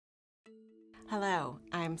Hello,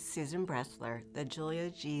 I'm Susan Bressler, the Julia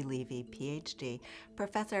G. Levy, Ph.D.,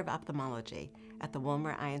 Professor of Ophthalmology at the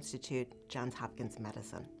Wilmer Eye Institute, Johns Hopkins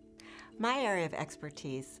Medicine. My area of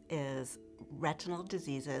expertise is retinal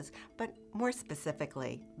diseases, but more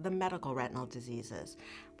specifically, the medical retinal diseases,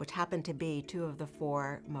 which happen to be two of the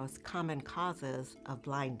four most common causes of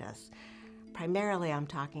blindness. Primarily, I'm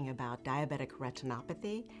talking about diabetic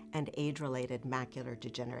retinopathy and age-related macular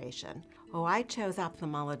degeneration. Oh, I chose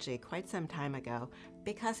ophthalmology quite some time ago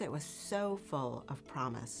because it was so full of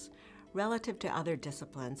promise. Relative to other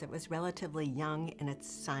disciplines, it was relatively young in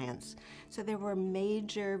its science, so there were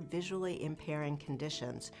major visually impairing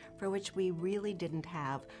conditions for which we really didn't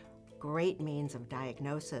have great means of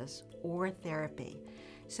diagnosis or therapy.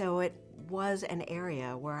 So it was an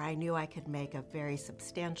area where I knew I could make a very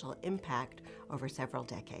substantial impact over several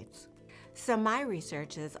decades. So my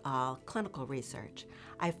research is all clinical research.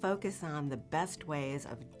 I focus on the best ways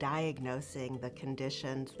of diagnosing the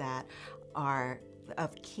conditions that are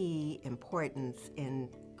of key importance in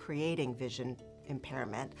creating vision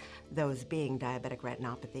impairment, those being diabetic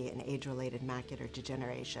retinopathy and age-related macular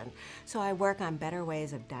degeneration. So I work on better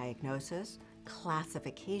ways of diagnosis,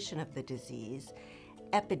 classification of the disease,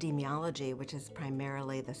 epidemiology, which is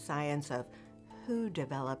primarily the science of who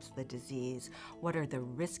develops the disease, what are the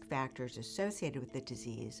risk factors associated with the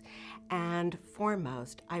disease, and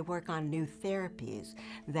foremost, I work on new therapies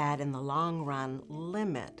that in the long run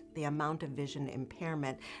limit the amount of vision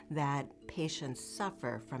impairment that patients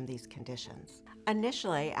suffer from these conditions.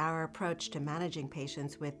 Initially, our approach to managing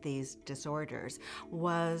patients with these disorders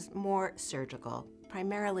was more surgical,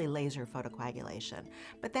 primarily laser photocoagulation.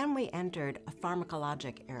 But then we entered a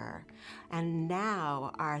pharmacologic era, and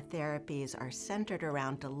now our therapies are centered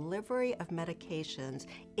around delivery of medications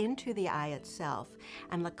into the eye itself,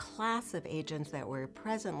 and the class of agents that we're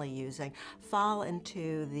presently using fall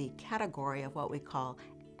into the category of what we call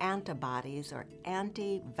antibodies or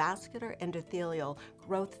anti-vascular endothelial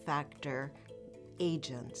growth factor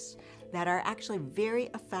agents that are actually very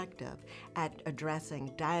effective at addressing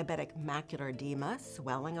diabetic macular edema,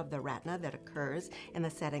 swelling of the retina that occurs in the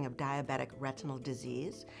setting of diabetic retinal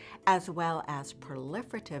disease, as well as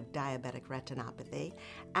proliferative diabetic retinopathy,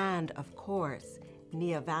 and of course,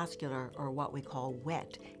 neovascular, or what we call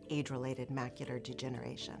wet, age-related macular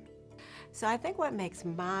degeneration. So I think what makes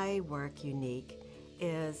my work unique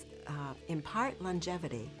is, in part,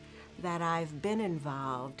 longevity, that I've been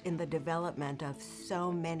involved in the development of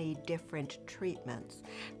so many different treatments,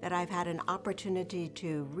 that I've had an opportunity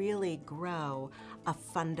to really grow a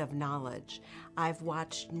fund of knowledge. I've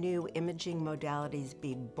watched new imaging modalities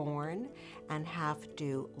be born and have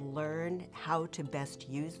to learn how to best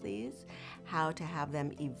use these, how to have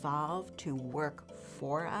them evolve to work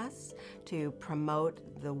for us, to promote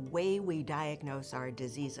the way we diagnose our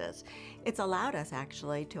diseases. It's allowed us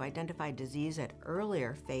actually to identify disease at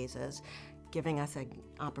earlier phases, giving us an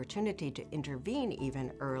opportunity to intervene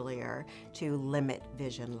even earlier to limit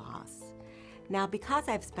vision loss. Now, because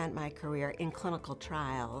I've spent my career in clinical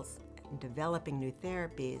trials and developing new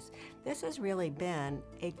therapies, this has really been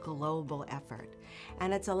a global effort.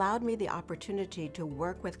 And it's allowed me the opportunity to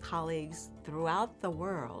work with colleagues throughout the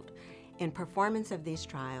world in performance of these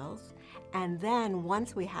trials, and then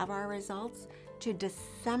once we have our results, to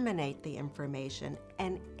disseminate the information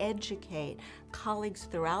and educate colleagues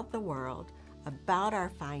throughout the world about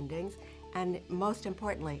our findings, and most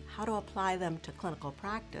importantly, how to apply them to clinical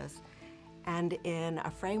practice, and in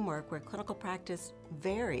a framework where clinical practice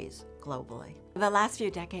varies globally. The last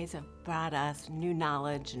few decades have brought us new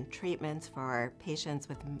knowledge and treatments for patients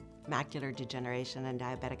with macular degeneration and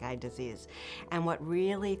diabetic eye disease. And what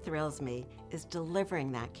really thrills me is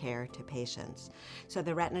delivering that care to patients. So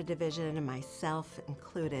the Retina Division, and myself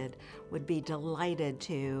included, would be delighted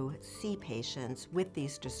to see patients with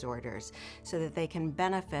these disorders so that they can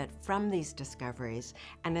benefit from these discoveries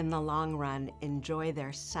and in the long run enjoy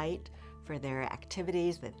their sight for their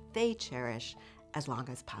activities that they cherish as long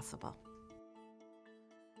as possible.